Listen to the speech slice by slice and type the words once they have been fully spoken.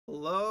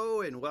Hello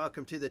and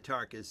welcome to the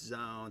Tarkus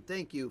Zone.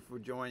 Thank you for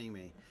joining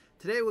me.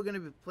 Today we're going to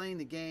be playing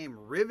the game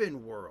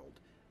RivenWorld.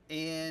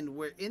 And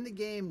we're in the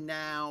game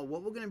now.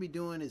 What we're going to be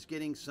doing is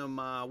getting some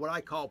what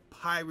I call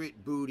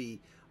pirate booty.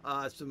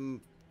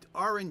 Some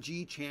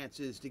RNG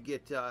chances to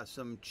get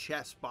some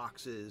chest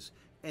boxes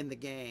in the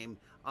game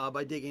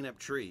by digging up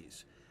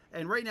trees.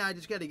 And right now I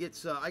just got to get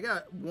I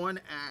got one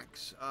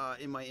axe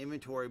in my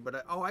inventory,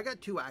 but I got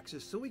two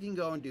axes, so we can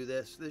go and do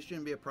this. This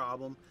shouldn't be a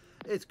problem.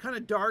 It's kind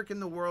of dark in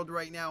the world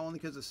right now only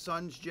because the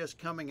sun's just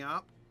coming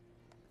up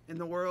in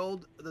the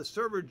world. The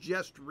server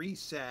just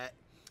reset.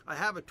 I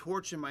have a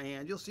torch in my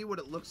hand. You'll see what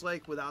it looks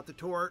like without the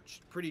torch.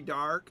 Pretty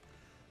dark.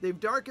 They've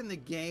darkened the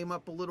game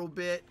up a little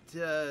bit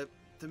to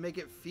make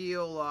it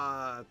feel,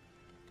 I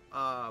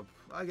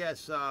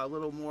guess, a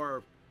little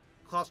more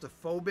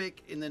claustrophobic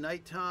in the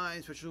nighttime,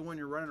 especially when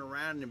you're running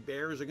around and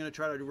bears are going to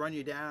try to run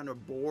you down, or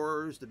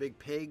boars, the big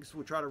pigs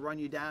will try to run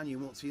you down. You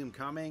won't see them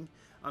coming.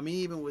 I mean,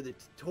 even with a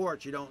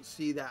torch, you don't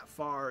see that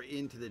far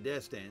into the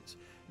distance.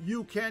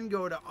 You can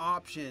go to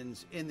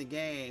options in the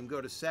game,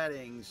 go to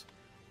settings,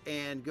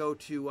 and go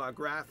to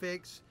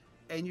graphics,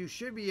 and you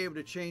should be able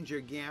to change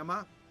your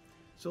gamma.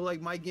 So like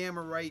my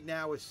gamma right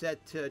now is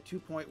set to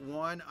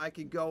 2.1. I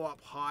could go up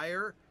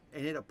higher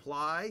and hit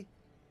apply,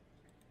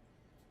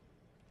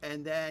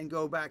 and then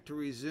go back to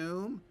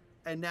resume.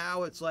 And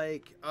now it's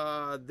like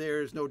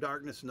there's no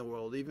darkness in the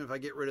world. Even if I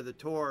get rid of the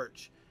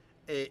torch,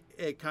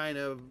 it kind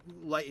of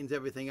lightens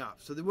everything up.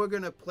 So we're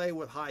going to play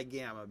with high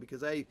gamma because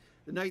the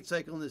night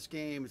cycle in this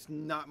game is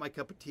not my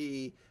cup of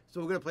tea.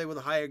 So we're going to play with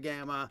a higher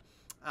gamma.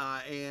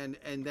 And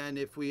then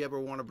if we ever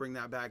want to bring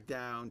that back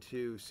down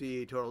to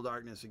see total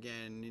darkness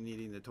again and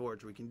needing the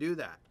torch, we can do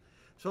that.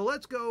 So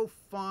let's go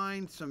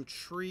find some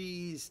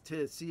trees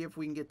to see if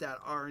we can get that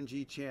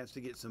RNG chance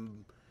to get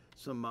some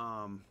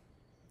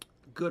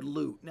good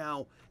loot.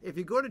 Now, if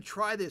you go to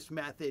try this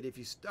method, if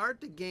you start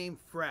the game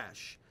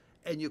fresh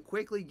and you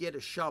quickly get a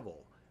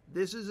shovel,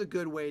 this is a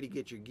good way to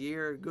get your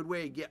gear, a good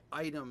way to get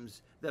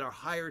items that are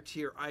higher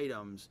tier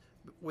items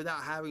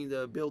without having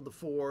to build the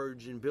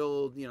forge and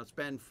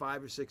spend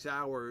 5 or 6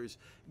 hours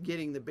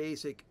getting the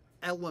basic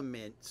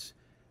elements.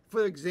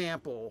 For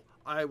example,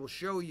 I will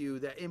show you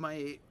that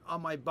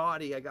on my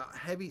body I got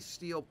heavy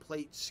steel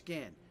plate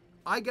skin.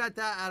 I got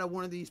that out of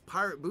one of these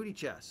pirate booty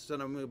chests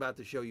that I'm about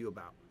to show you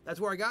about. That's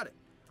where I got it.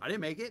 I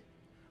didn't make it.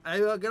 I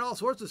got all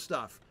sorts of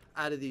stuff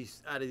out of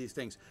these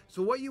things.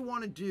 So what you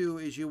want to do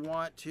is you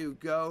want to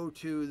go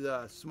to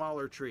the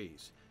smaller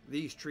trees,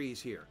 these trees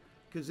here,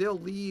 because they'll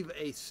leave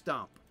a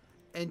stump,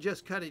 and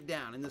just cut it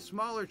down. And the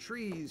smaller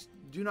trees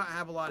do not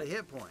have a lot of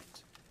hit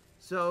points.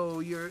 So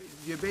you're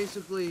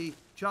basically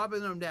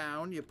chopping them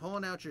down, you're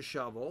pulling out your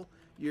shovel,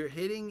 you're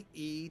hitting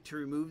E to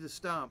remove the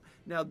stump.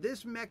 Now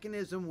this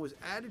mechanism was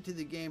added to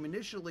the game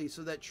initially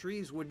so that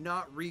trees would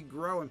not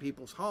regrow in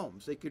people's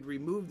homes. They could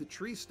remove the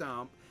tree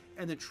stump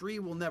and the tree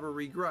will never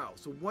regrow.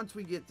 So once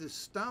we get this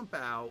stump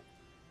out,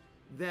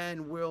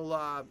 then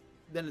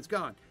then it's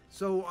gone.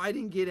 So I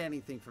didn't get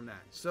anything from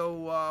that.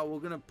 So we're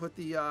gonna put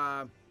the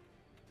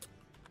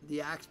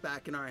axe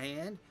back in our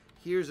hand.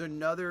 Here's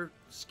another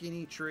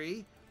skinny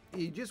tree.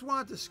 You just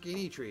want the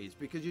skinny trees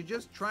because you're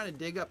just trying to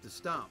dig up the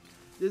stumps.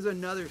 There's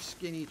another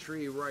skinny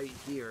tree right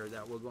here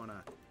that we're going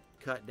to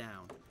cut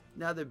down.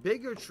 Now the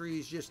bigger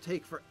trees just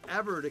take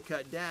forever to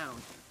cut down,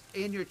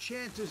 and your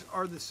chances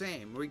are the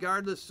same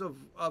regardless of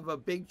a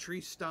big tree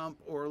stump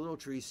or a little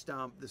tree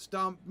stump. The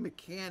stump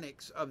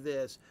mechanics of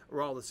this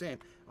are all the same.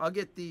 I'll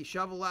get the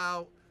shovel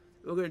out.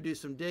 We're going to do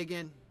some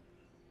digging.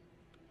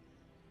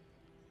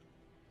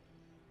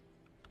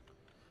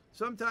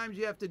 Sometimes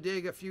you have to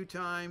dig a few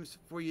times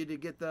for you to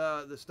get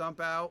the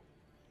stump out.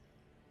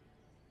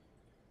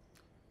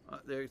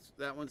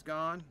 That one's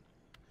gone.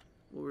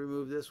 We'll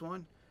remove this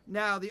one.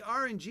 Now the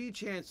RNG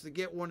chance to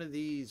get one of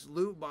these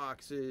loot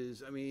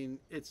boxes, I mean,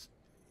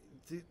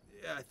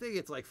 I think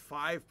it's like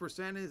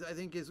 5%. I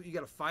think you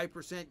got a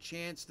 5%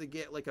 chance to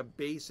get like a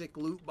basic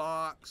loot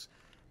box,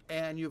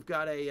 and you've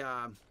got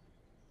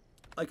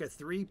like a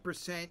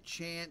 3%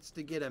 chance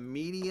to get a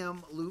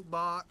medium loot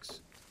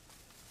box.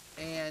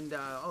 And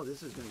oh,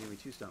 this is going to give me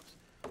 2 stumps.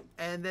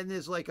 And then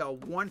there's like a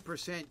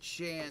 1%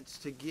 chance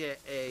to get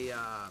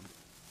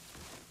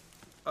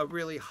a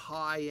really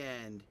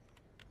high-end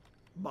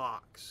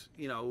box,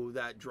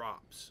 that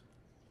drops.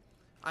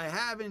 I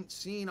haven't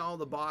seen all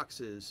the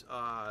boxes.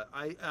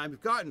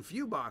 I've gotten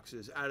few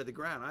boxes out of the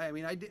ground.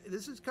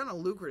 This is kind of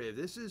lucrative.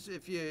 This is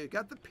if you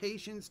got the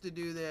patience to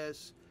do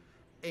this,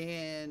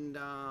 and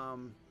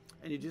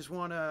you just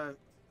want to.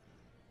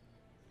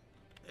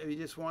 If you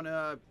just want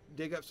to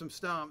dig up some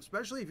stumps,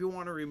 especially if you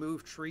want to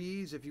remove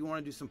trees, if you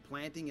want to do some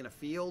planting in a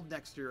field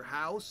next to your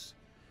house.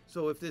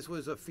 So if this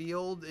was a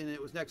field and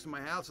it was next to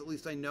my house, at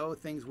least I know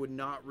things would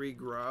not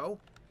regrow.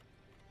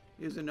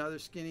 Here's another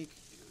skinny.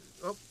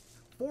 Oh,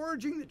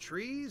 foraging the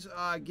trees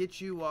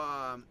gets you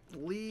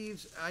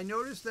leaves. I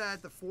noticed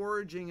that the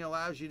foraging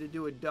allows you to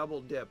do a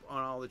double dip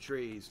on all the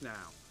trees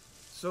now.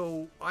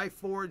 So I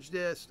foraged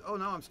this. Oh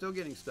no, I'm still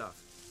getting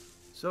stuff.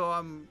 So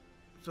I'm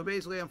So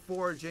basically I'm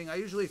foraging. I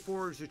usually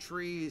forage the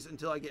trees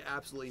until I get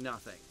absolutely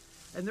nothing.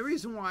 And the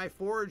reason why I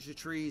forage the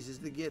trees is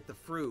to get the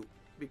fruit,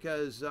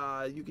 because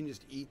you can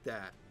just eat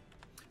that.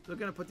 So I'm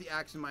going to put the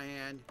axe in my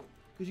hand,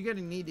 because you're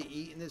going to need to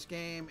eat in this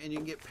game, and you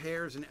can get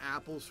pears and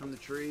apples from the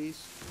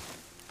trees.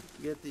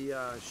 Get the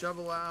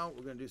shovel out.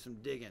 We're going to do some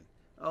digging.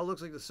 Oh, it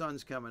looks like the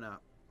sun's coming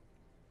up.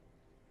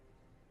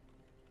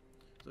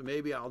 So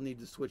maybe I'll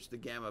need to switch the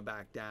gamma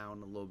back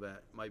down a little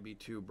bit. Might be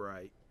too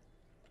bright.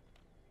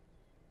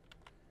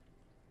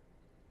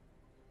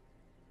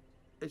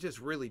 It's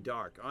just really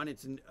dark. On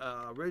its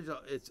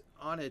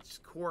on its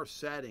core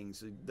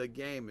settings, the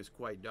game is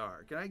quite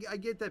dark. And I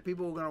get that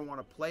people are going to want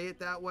to play it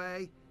that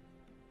way.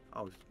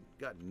 Oh,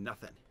 got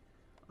nothing.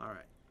 All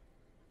right.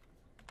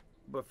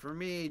 But for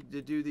me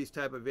to do these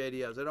type of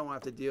videos, I don't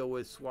have to deal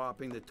with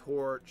swapping the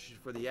torch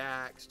for the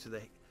axe to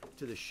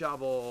the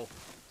shovel.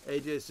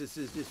 It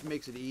just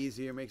makes it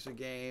easier, makes the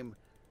game.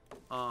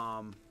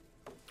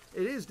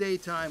 It is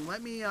daytime.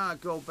 Let me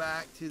go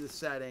back to the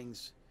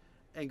settings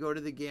and go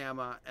to the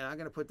gamma, and I'm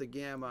going to put the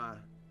gamma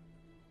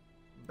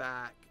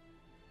back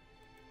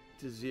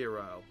to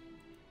 0.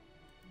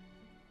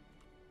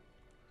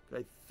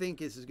 I think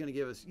this is going to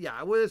give us,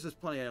 yeah, well, this is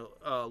plenty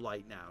of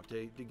light now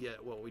to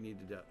get what we need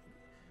to do.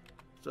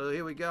 So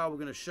here we go. We're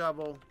going to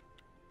shovel.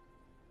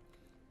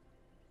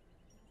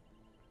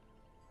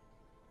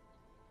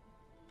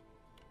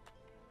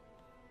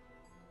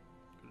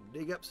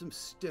 Dig up some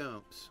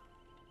stumps.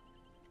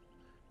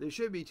 There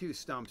should be 2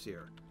 stumps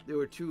here. There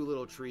were 2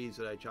 little trees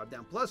that I chopped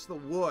down. Plus the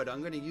wood.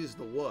 I'm going to use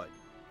the wood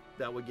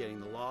that we're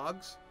getting. The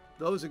logs.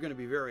 Those are going to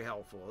be very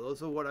helpful.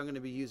 Those are what I'm going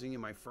to be using in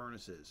my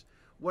furnaces.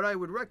 What I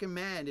would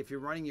recommend if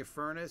you're running your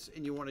furnace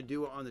and you want to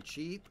do it on the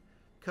cheap,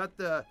 cut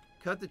the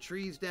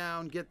trees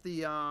down, get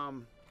the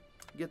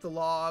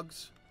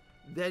logs,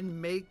 then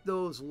make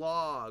those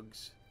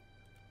logs.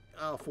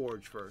 I'll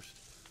forge first.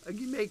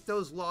 You make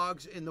those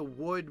logs in the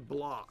wood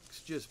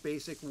blocks, just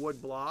basic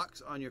wood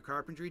blocks on your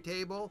carpentry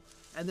table,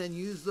 and then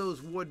use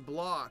those wood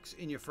blocks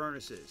in your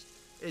furnaces.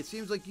 It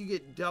seems like you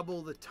get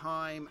double the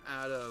time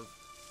out of,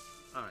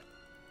 all right,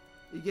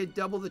 you get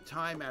double the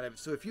time out of it.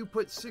 So if you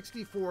put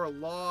 64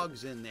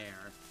 logs in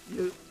there,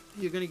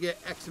 you're going to get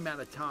X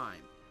amount of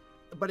time.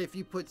 But if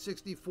you put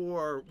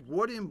 64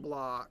 wooden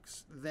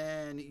blocks,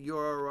 then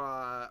you're,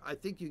 I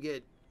think you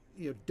get,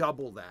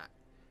 double that.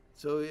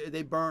 So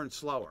they burn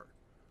slower.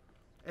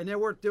 And they're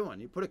worth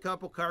doing. You put a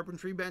couple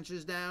carpentry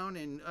benches down,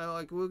 and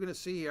like we're going to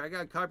see here, I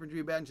got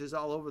carpentry benches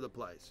all over the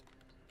place.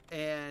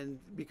 And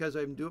because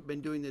I've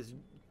been doing this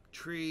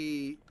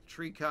tree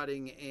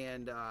cutting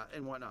and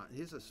whatnot.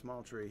 Here's a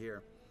small tree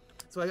here.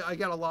 So I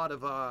got a lot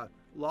of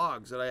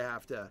logs that I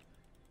have to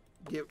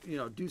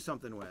get, do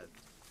something with.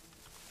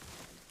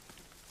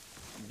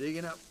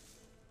 Digging up.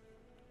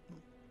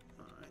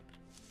 All right.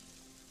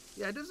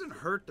 Yeah, it doesn't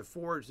hurt to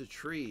forage the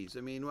trees.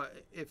 I mean,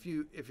 if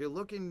you're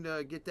looking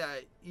to get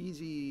that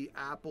easy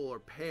apple or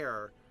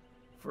pear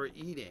for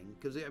eating,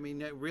 because I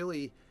mean,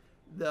 really,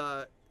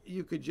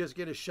 you could just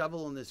get a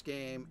shovel in this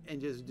game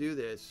and just do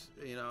this.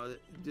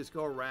 Just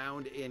go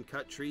around and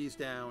cut trees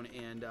down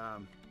and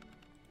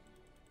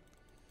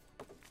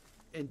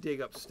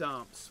dig up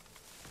stumps.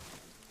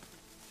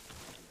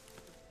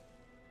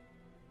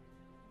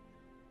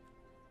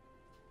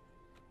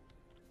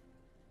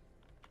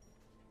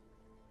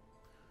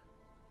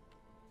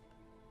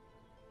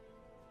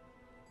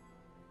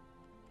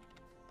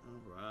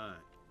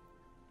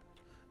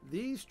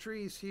 These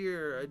trees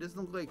here, it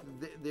doesn't look like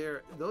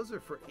those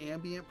are for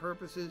ambient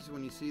purposes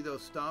when you see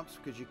those stumps,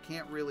 because you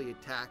can't really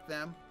attack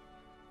them.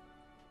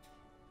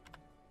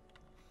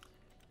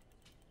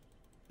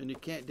 And you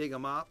can't dig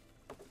them up,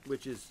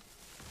 which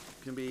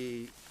can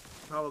be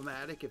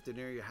problematic if they're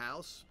near your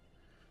house.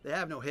 They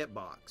have no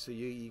hitbox, so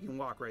you can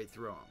walk right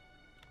through them.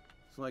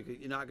 It's like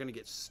you're not going to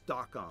get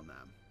stuck on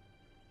them.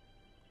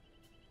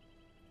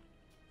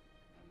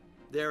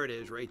 There it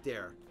is, right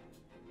there.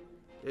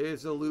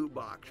 There's the loot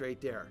box right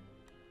there.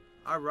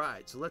 All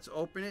right, so let's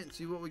open it and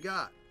see what we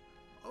got.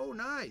 Oh,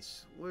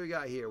 nice. What do we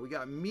got here? We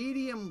got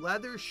medium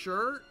leather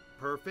shirt.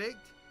 Perfect.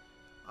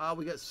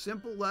 We got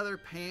simple leather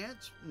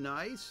pants.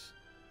 Nice.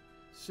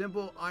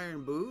 Simple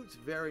iron boots.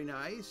 Very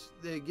nice.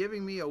 They're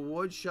giving me a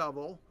wood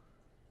shovel.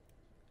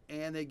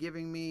 And they're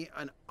giving me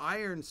an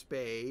iron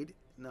spade.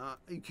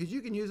 Because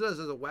you can use those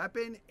as a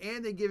weapon.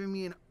 And they're giving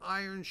me an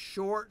iron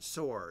short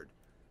sword.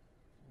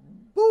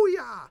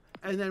 Booyah!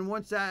 And then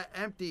once that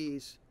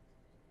empties,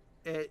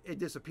 it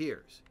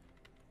disappears.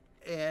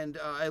 And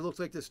it looks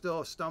like there's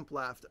still a stump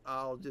left.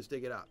 I'll just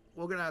dig it up.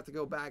 We're going to have to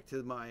go back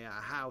to my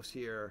house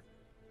here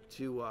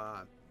to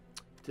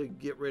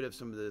get rid of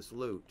some of this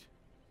loot.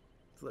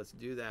 So let's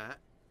do that.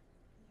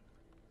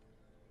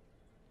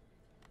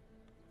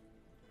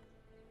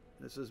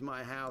 This is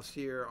my house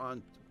here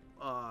on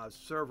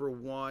server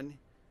 1.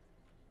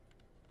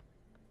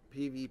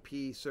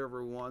 PvP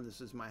server 1.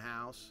 This is my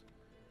house.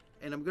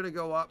 And I'm going to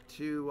go up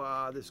to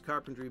this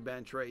carpentry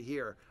bench right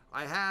here.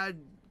 I had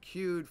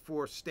queued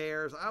for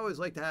stairs. I always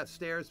like to have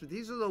stairs, but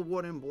these are the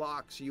wooden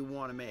blocks you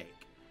want to make.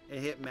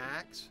 And hit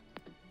max.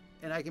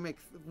 and I can make,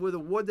 with the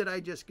wood that I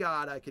just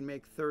got, I can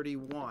make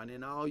 31,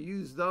 and I'll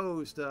use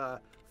those to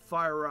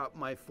fire up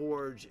my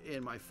forge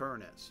in my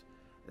furnace.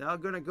 Now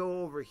I'm going to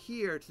go over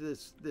here to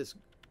this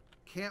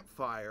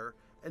campfire,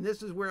 and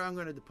this is where I'm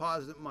going to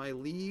deposit my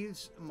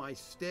leaves, my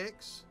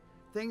sticks,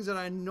 things that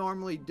I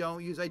normally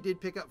don't use. I did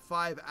pick up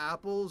 5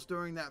 apples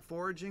during that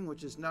foraging,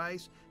 which is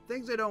nice.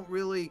 Things I don't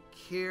really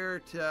care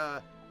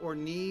to or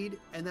need,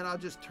 and then I'll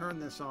just turn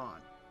this on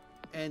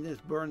and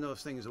just burn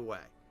those things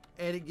away.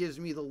 And it gives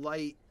me the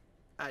light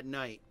at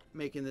night,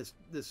 making this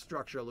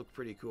structure look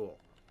pretty cool.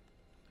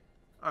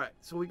 All right,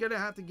 so we're gonna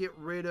have to get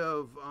rid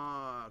of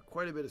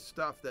quite a bit of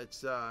stuff.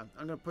 That's I'm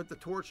gonna put the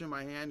torch in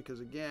my hand because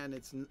again,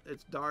 it's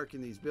dark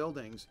in these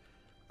buildings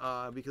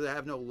because I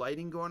have no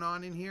lighting going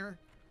on in here.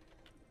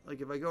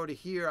 Like if I go to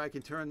here, I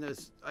can turn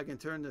this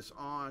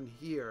on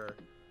here,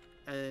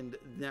 and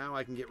now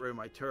I can get rid of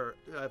my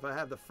if I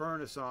have the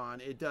furnace on,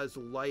 it does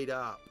light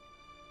up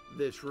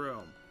this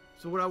room.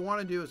 So what I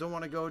want to do is I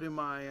want to go to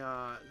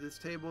my this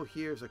table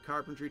here is a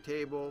carpentry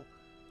table.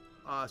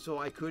 So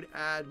I could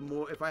add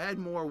more. If I had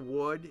more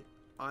wood,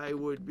 I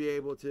would be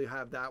able to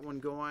have that one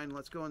going.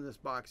 Let's go in this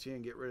box here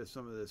and get rid of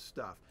some of this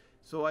stuff.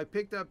 So I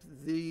picked up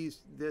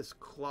this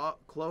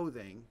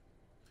clothing.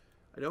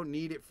 I don't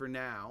need it for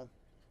now.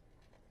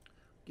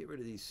 Get rid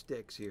of these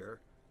sticks here.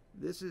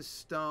 This is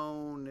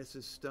stone,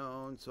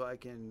 so I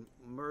can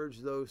merge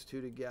those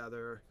two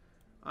together.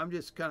 I'm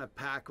just kind of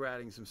pack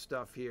ratting some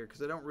stuff here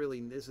because I don't really,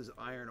 this is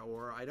iron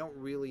ore. I don't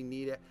really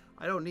need it.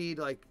 I don't need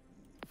like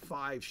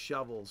 5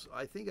 shovels.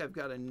 I think I've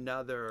got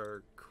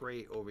another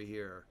crate over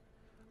here.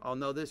 Oh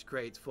no, this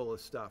crate's full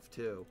of stuff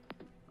too.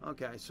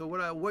 Okay, so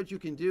what you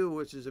can do,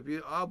 which is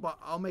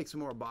I'll make some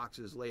more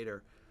boxes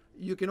later.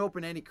 You can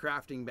open any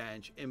crafting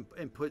bench and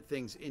put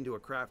things into a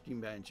crafting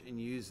bench and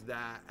use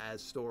that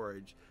as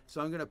storage.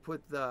 So I'm going to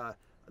put the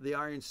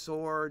iron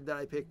sword that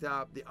I picked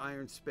up, the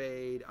iron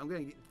spade. I'm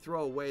going to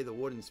throw away the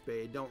wooden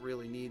spade. Don't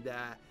really need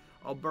that.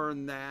 I'll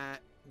burn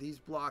that. These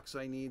blocks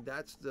I need.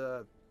 That's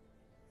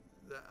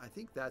I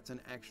think that's an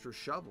extra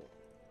shovel.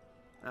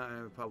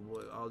 Yeah,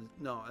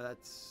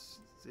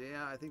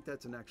 I think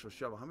that's an extra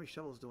shovel. How many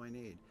shovels do I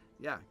need?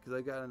 Yeah, because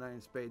I got an iron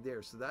spade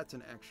there. So that's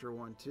an extra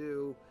one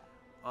too.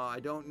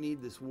 I don't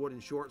need this wooden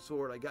short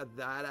sword. I got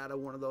that out of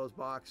one of those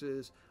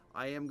boxes.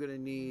 I am going to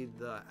need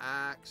the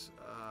axe.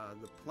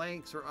 The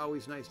planks are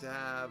always nice to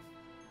have,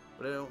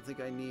 but I don't think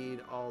I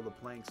need all the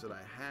planks that I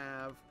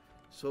have.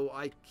 So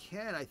I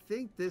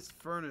think this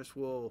furnace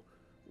will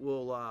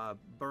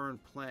burn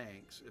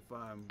planks if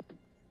I'm,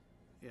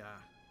 yeah.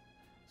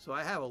 So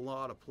I have a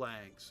lot of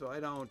planks, so I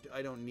don't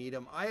need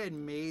them. I had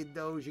made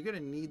those. You're going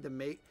to need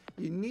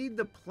you need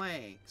the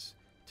planks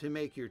to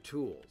make your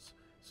tools.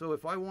 So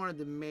if I wanted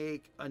to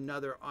make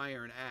another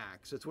iron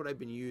axe, that's what I've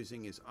been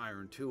using is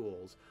iron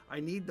tools. I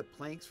need the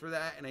planks for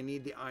that, and I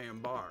need the iron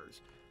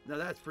bars. Now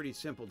that's pretty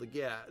simple to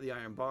get, the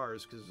iron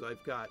bars, because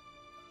I've got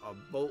a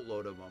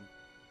boatload of them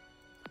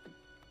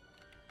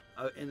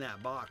in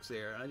that box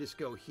there. And I just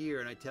go here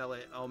and I tell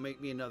it, "Oh, make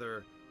me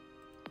another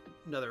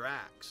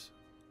axe."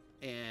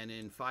 And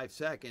in 5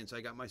 seconds,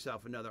 I got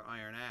myself another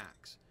iron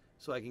axe,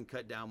 so I can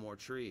cut down more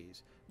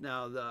trees.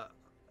 Now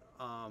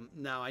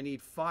now I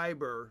need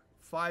fiber.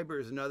 Fiber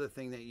is another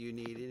thing that you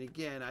need, and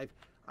again,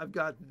 I've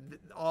got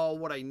all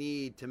what I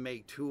need to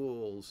make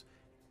tools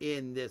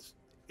in this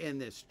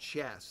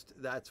chest.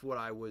 That's why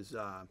I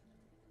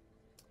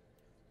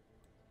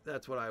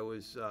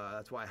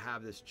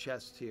have this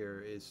chest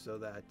here, is so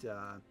that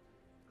I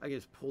can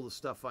just pull the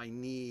stuff I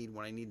need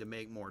when I need to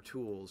make more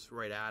tools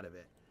right out of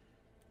it.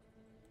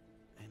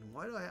 And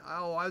why do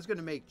I was going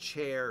to make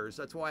chairs.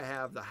 That's why I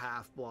have the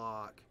half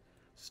block,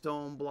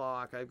 stone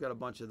block. I've got a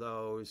bunch of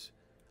those.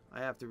 I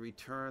have to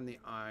return the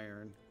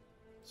iron.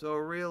 So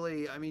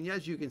really, I mean,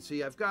 as you can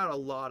see, I've got a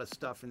lot of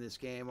stuff in this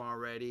game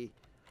already.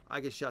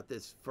 I can shut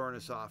this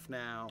furnace off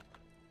now.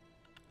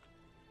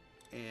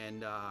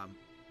 And I'll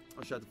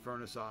shut the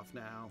furnace off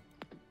now.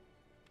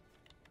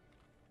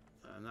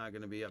 I'm not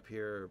going to be up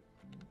here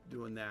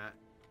doing that.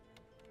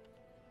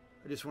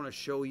 I just want to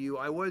show you.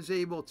 I was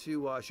able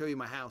to show you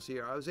my house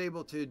here. I was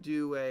able to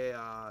do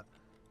a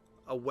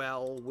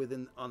well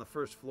on the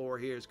first floor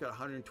here. It's got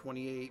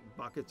 128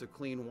 buckets of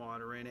clean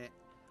water in it.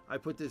 I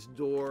put this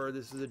door.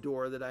 This is a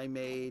door that I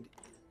made.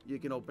 You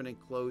can open and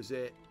close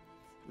it.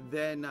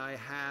 Then I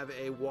have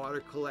a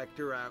water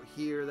collector out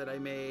here that I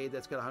made.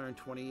 That's got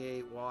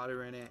 128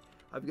 water in it.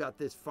 I've got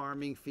this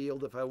farming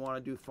field if I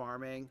want to do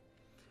farming.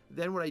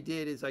 Then what I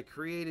did is I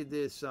created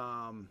this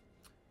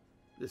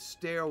this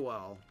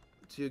stairwell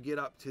to get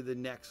up to the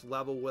next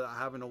level without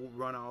having to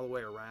run all the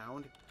way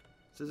around.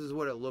 So this is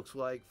what it looks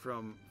like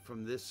from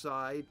this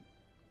side.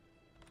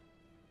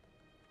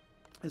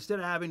 Instead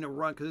of having to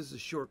run, because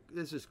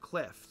this is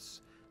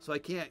cliffs, so I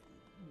can't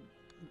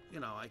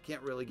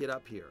really get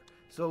up here.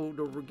 So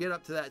to get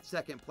up to that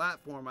second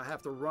platform, I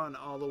have to run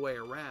all the way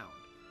around.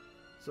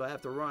 So I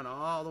have to run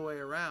all the way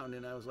around,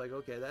 and I was like,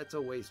 okay, that's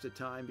a waste of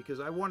time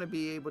because I want to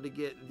be able to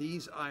get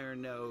these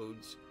iron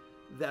nodes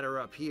that are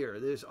up here.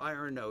 There's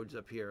iron nodes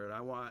up here, and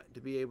I want to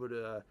be able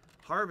to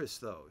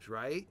harvest those,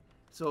 right?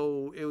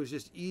 So it was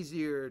just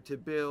easier to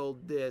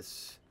build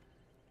this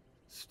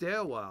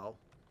stairwell.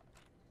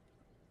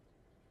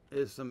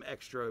 There's some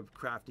extra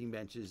crafting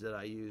benches that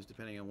I use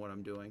depending on what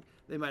I'm doing.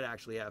 They might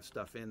actually have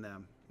stuff in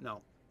them.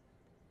 No.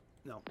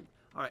 All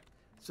right.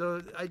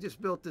 So I just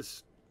built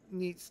this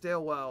neat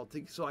stairwell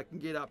so I can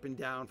get up and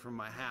down from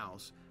my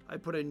house. I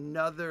put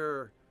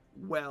another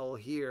well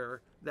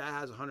here that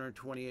has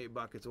 128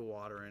 buckets of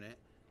water in it.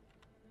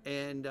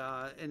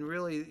 And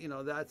really, you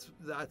know, that's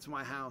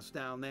my house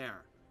down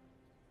there.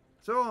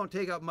 So I won't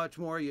take up much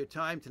more of your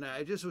time tonight.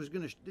 I just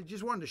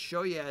wanted to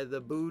show you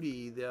the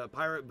booty, the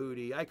pirate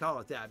booty. I call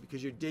it that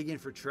because you're digging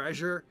for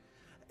treasure.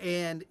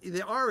 And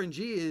the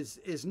RNG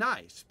is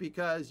nice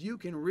because you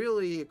can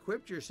really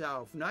equip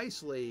yourself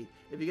nicely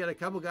if you got a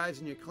couple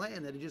guys in your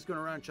clan that are just going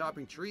around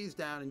chopping trees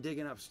down and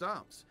digging up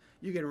stumps.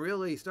 You can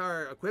really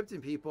start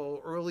equipping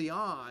people early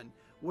on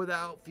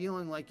without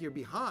feeling like you're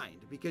behind,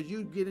 because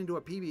you get into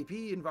a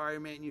PvP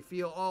environment and you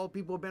feel, oh,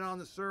 people have been on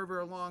the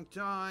server a long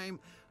time.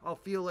 I'll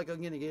feel like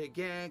I'm going to get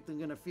ganked. I'm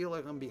going to feel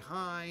like I'm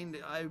behind.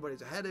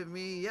 Everybody's ahead of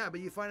me. Yeah,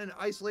 but you find an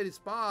isolated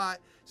spot,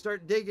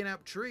 start digging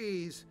up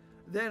trees,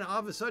 then all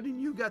of a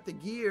sudden you've got the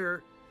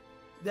gear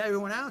that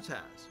everyone else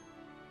has.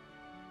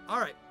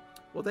 All right.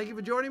 Well, thank you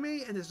for joining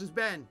me, and this has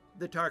been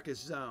the Tarkus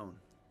Zone.